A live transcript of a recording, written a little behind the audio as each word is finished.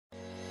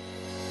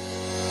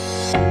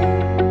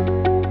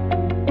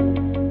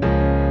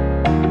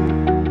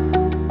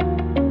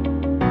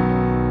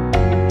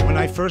When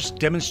I first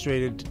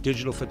demonstrated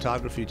digital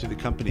photography to the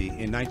company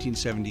in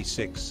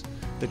 1976,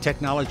 the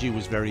technology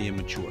was very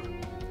immature.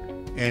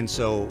 And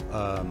so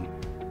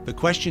the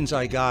questions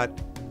I got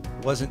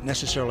wasn't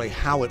necessarily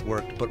how it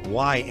worked, but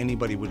why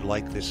anybody would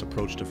like this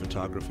approach to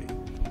photography.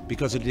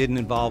 Because it didn't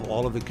involve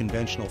all of the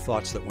conventional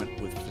thoughts that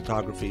went with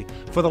photography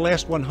for the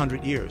last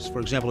 100 years. For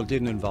example, it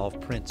didn't involve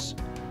prints.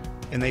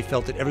 And they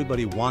felt that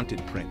everybody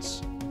wanted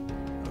prints.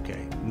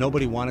 Okay,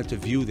 nobody wanted to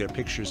view their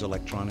pictures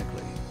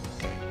electronically.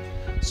 Okay,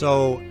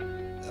 so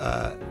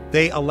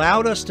they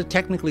allowed us to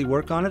technically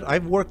work on it.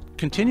 I've worked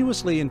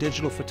continuously in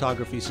digital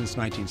photography since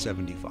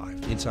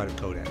 1975 inside of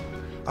Kodak.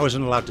 I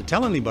wasn't allowed to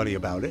tell anybody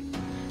about it,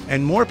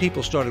 and more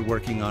people started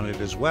working on it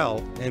as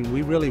well, and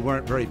we really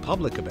weren't very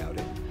public about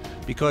it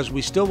because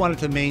we still wanted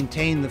to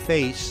maintain the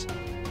face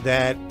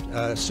that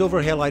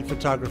silver halide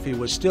photography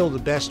was still the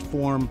best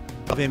form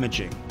of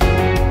imaging.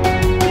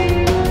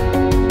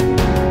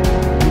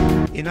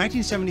 In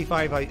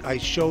 1975, I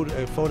showed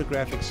a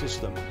photographic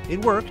system.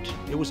 It worked.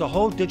 It was a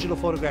whole digital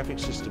photographic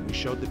system. We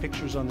showed the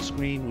pictures on the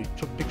screen. We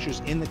took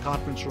pictures in the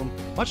conference room,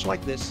 much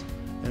like this,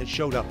 and it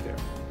showed up there.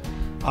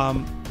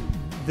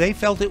 They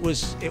felt it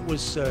was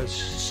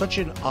such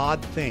an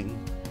odd thing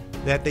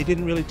that they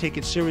didn't really take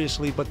it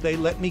seriously, but they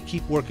let me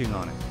keep working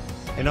on it,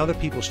 and other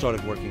people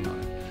started working on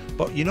it.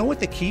 But you know what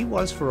the key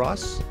was for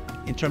us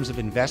in terms of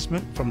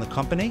investment from the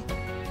company?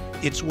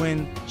 It's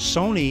when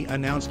Sony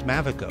announced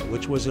Mavica,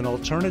 which was an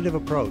alternative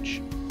approach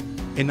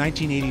in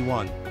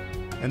 1981.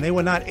 And they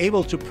were not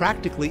able to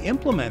practically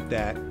implement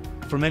that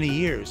for many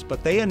years,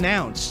 but they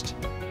announced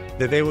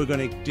that they were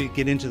going to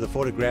get into the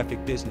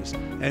photographic business.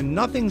 And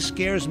nothing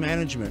scares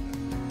management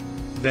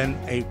than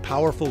a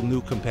powerful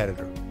new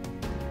competitor.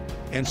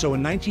 And so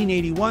in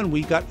 1981,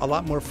 we got a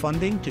lot more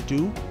funding to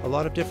do a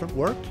lot of different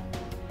work.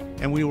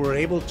 And we were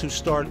able to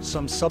start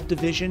some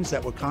subdivisions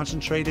that were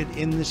concentrated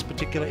in this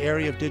particular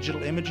area of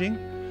digital imaging.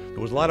 There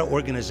was a lot of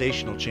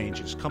organizational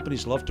changes.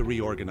 Companies love to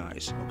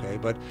reorganize, okay?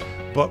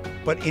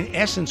 But in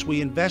essence,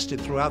 we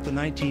invested throughout the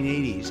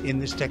 1980s in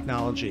this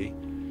technology,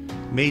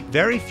 made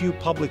very few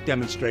public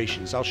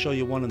demonstrations. I'll show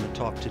you one in the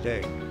talk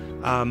today.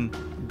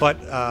 But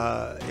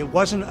it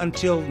wasn't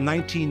until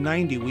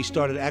 1990 we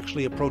started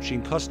actually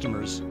approaching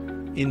customers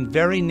in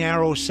very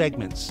narrow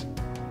segments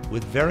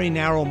with very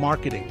narrow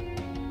marketing.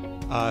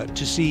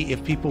 To see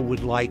if people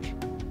would like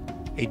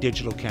a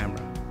digital camera.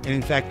 And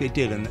in fact, they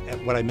did, and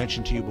what I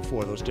mentioned to you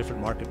before, those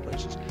different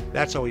marketplaces.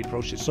 That's how we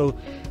approached it. So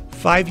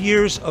 5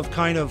 years of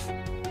kind of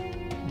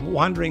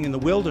wandering in the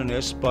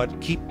wilderness, but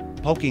keep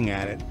poking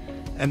at it.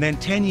 And then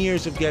 10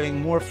 years of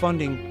getting more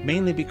funding,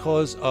 mainly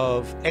because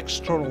of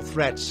external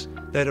threats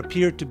that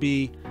appeared to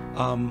be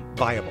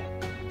viable.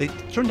 They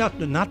turned out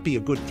to not be a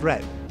good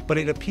threat, but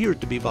it appeared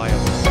to be viable.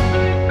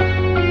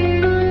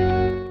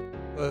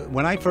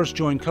 When I first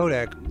joined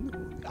Kodak,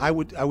 I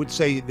would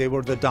say they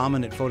were the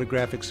dominant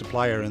photographic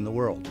supplier in the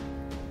world.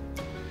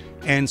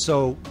 And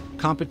so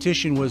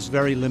competition was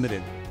very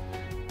limited.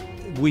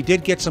 We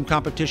did get some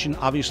competition,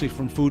 obviously,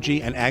 from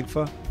Fuji and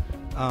AGFA.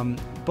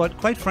 But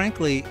quite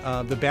frankly,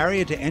 the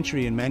barrier to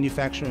entry in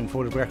manufacturing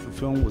photographic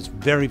film was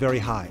very, very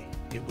high.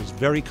 It was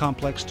very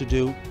complex to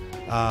do.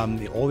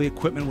 All the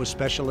equipment was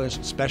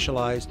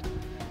specialized.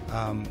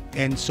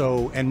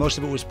 And most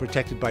of it was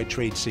protected by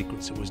trade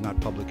secrets. It was not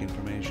public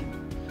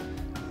information.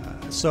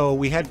 So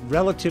we had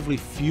relatively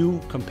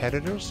few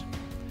competitors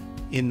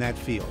in that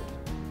field.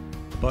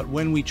 But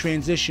when we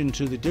transitioned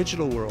to the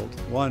digital world,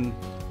 one,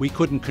 we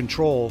couldn't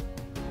control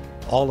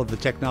all of the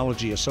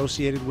technology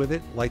associated with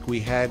it like we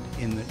had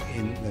in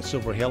the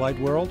silver halide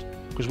world,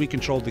 because we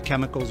controlled the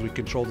chemicals, we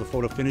controlled the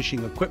photo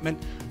finishing equipment,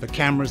 the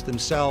cameras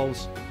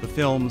themselves, the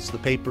films, the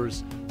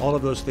papers, all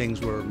of those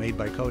things were made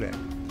by Kodak.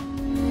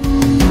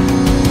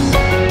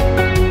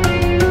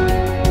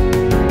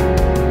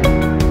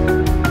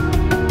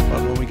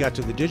 Got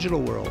to the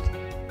digital world,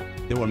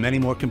 there were many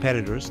more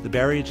competitors. The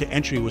barrier to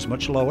entry was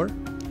much lower,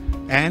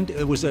 and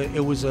it was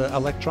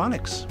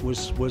electronics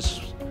was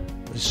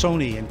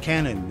Sony and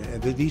Canon.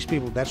 These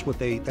people, that's what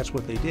they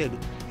did,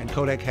 and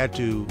Kodak had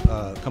to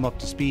come up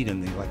to speed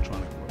in the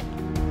electronic world.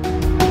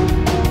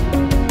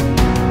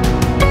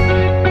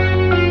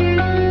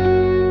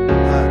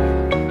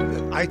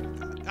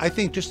 I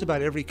think just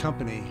about every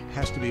company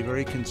has to be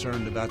very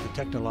concerned about the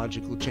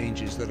technological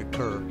changes that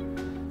occur.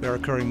 They're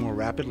occurring more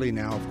rapidly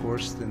now, of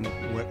course, than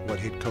what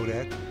hit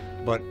Kodak,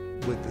 but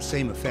with the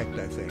same effect,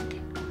 I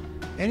think.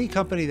 Any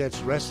company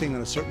that's resting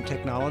on a certain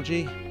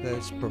technology,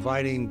 that's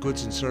providing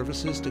goods and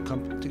services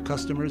to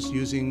customers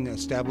using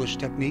established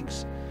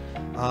techniques,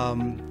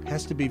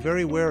 has to be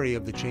very wary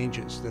of the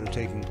changes that are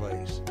taking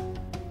place.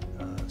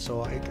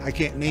 So I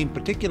can't name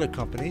particular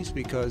companies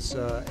because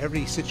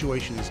every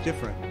situation is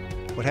different.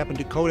 What happened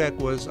to Kodak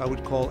was, I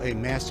would call, a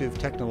massive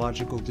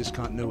technological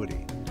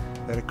discontinuity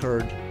that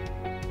occurred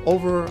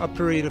over a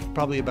period of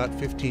probably about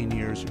 15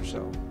 years or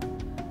so.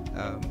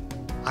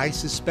 I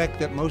suspect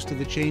that most of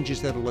the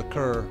changes that will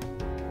occur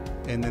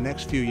in the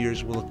next few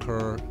years will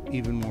occur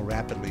even more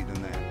rapidly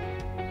than that.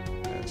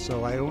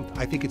 So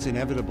I think it's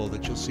inevitable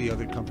that you'll see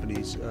other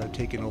companies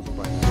taken over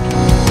by this.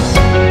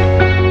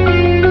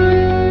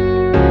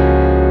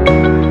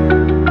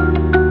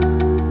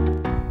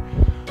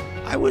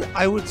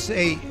 I would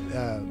say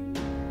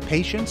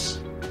patience,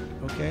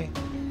 okay,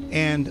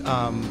 and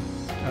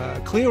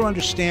clear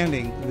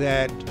understanding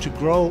that to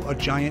grow a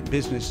giant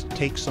business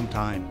takes some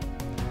time.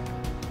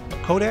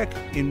 Kodak,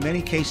 in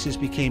many cases,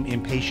 became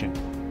impatient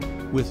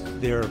with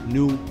their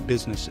new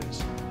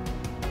businesses.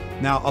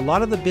 Now, a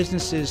lot of the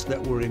businesses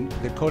that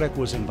Kodak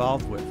was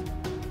involved with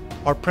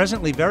are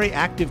presently very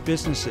active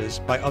businesses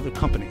by other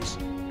companies,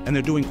 and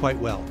they're doing quite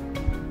well.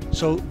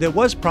 So there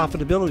was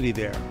profitability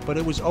there, but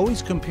it was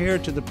always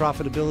compared to the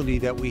profitability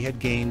that we had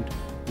gained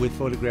with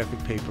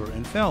photographic paper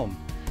and film.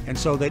 And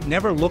so that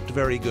never looked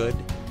very good,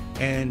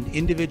 and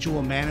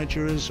individual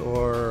managers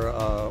or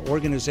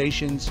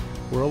organizations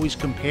were always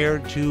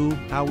compared to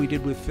how we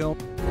did with film.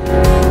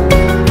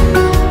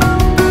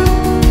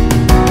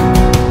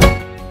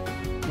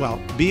 Well,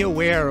 be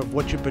aware of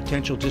what your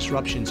potential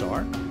disruptions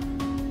are,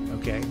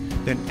 okay?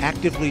 Then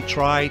actively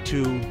try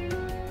to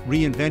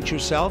reinvent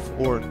yourself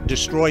or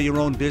destroy your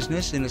own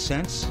business in a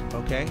sense,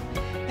 okay?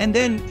 And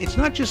then it's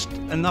not just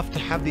enough to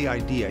have the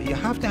idea. You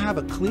have to have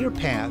a clear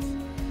path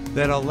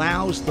that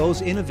allows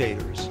those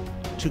innovators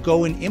to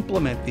go and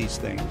implement these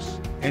things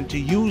and to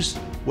use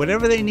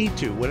whatever they need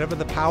to, whatever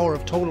the power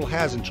of Total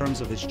has in terms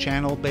of its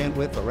channel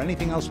bandwidth or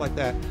anything else like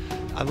that.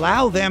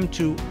 Allow them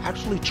to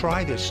actually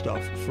try this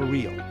stuff for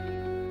real.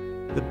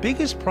 The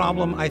biggest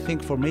problem, I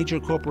think, for major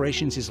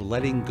corporations is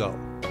letting go.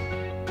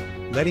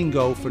 Letting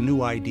go for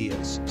new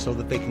ideas so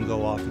that they can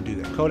go off and do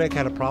that. Kodak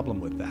had a problem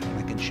with that, and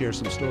I can share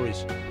some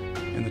stories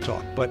in the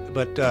talk.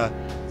 But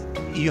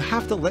you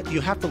have to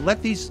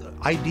let these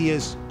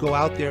ideas go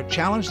out there,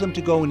 challenge them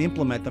to go and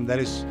implement them. That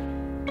is,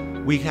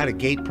 we had a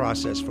gate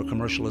process for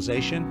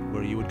commercialization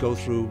where you would go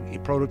through a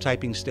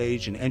prototyping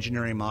stage and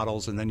engineering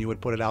models, and then you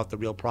would put it out the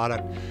real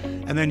product,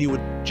 and then you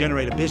would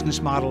generate a business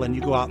model, and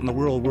you go out in the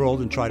real world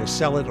and try to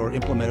sell it or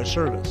implement a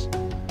service.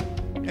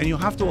 And you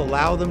have to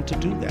allow them to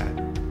do that.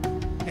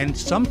 And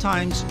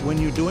sometimes when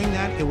you're doing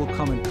that, it will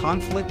come in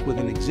conflict with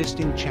an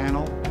existing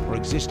channel or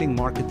existing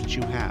market that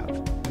you have.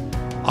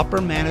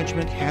 Upper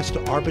management has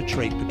to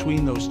arbitrate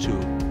between those two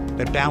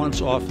that balance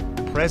off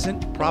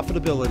present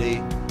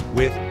profitability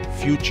with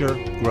future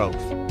growth.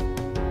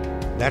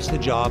 That's the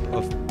job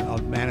of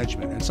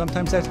management. And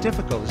sometimes that's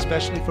difficult,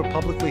 especially for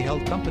publicly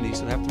held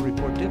companies that have to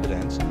report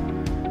dividends.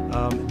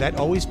 That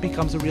always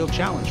becomes a real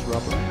challenge for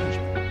upper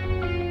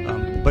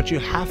management. But you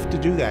have to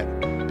do that,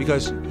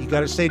 because you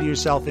got to say to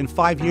yourself, in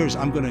 5 years,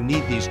 I'm going to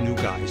need these new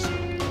guys.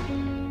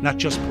 Not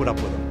just put up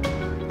with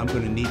them. I'm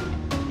going to need them.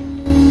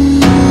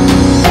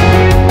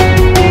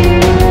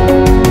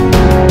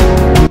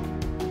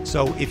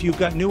 So if you've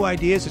got new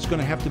ideas, it's going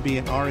to have to be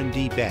an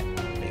R&D bet,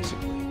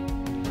 basically.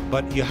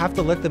 But you have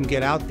to let them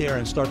get out there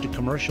and start to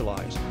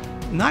commercialize.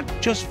 Not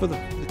just for the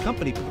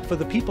company, but for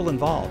the people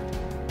involved.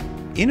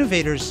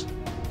 Innovators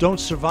don't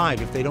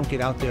survive if they don't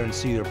get out there and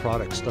see their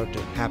products start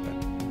to happen.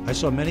 I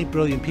saw many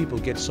brilliant people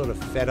get sort of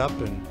fed up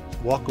and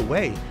walk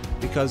away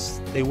because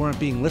they weren't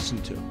being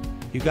listened to.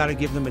 You've got to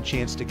give them a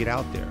chance to get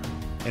out there,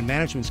 and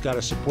management's got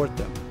to support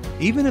them.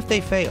 Even if they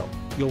fail,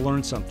 you'll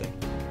learn something,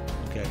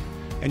 okay?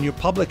 And your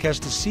public has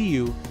to see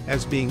you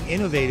as being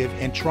innovative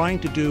and trying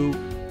to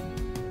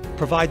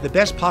provide the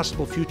best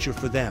possible future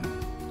for them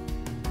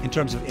in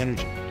terms of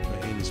energy,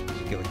 right, in this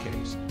particular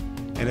case.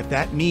 And if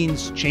that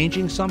means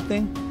changing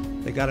something,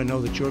 they got to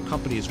know that your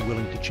company is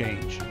willing to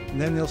change, and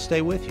then they'll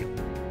stay with you.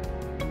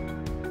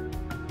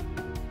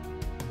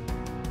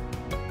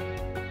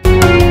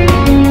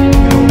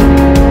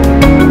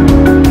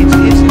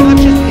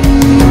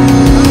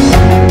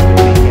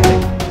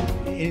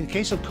 In the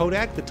case of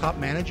Kodak, the top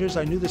managers,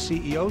 I knew the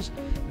CEOs,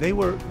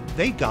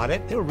 they got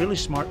it. They were really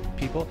smart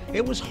people.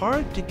 It was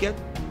hard to get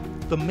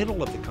the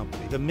middle of the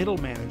company, the middle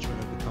management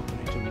of the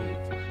company to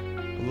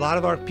move. A lot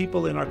of our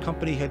people in our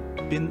company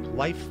had been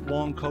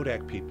lifelong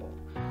Kodak people.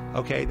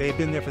 Okay, they had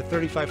been there for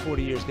 35,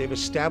 40 years. They've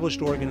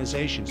established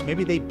organizations.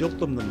 Maybe they built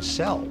them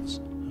themselves.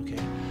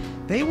 Okay,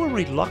 they were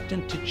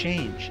reluctant to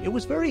change. It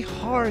was very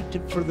hard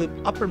for the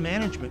upper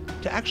management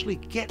to actually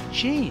get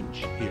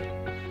change here.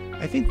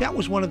 I think that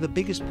was one of the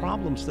biggest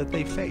problems that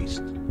they faced,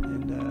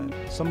 and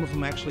some of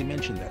them actually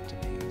mentioned that to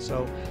me.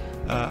 So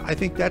I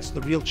think that's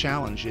the real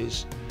challenge,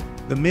 is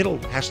the middle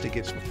has to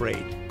get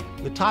afraid.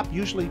 The top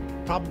usually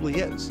probably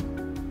is.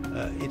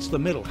 It's the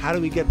middle. How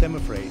do we get them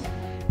afraid?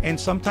 And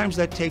sometimes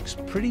that takes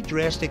pretty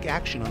drastic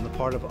action on the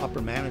part of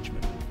upper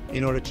management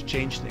in order to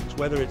change things,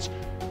 whether it's,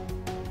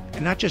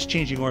 and not just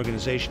changing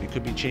organization, it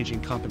could be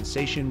changing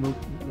compensation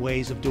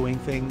ways of doing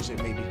things,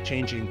 it may be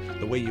changing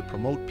the way you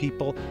promote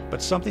people,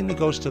 but something that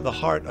goes to the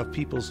heart of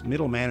people's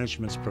middle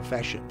management's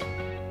profession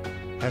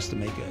has to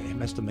make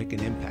an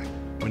impact.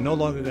 We're no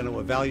longer going to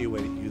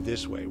evaluate you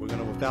this way. We're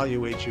going to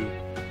evaluate you,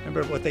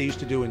 remember what they used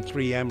to do in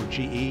 3M or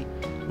GE?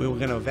 We were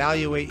going to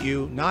evaluate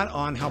you not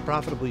on how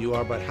profitable you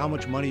are, but how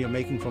much money you're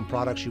making from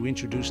products you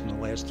introduced in the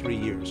last 3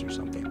 years or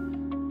something.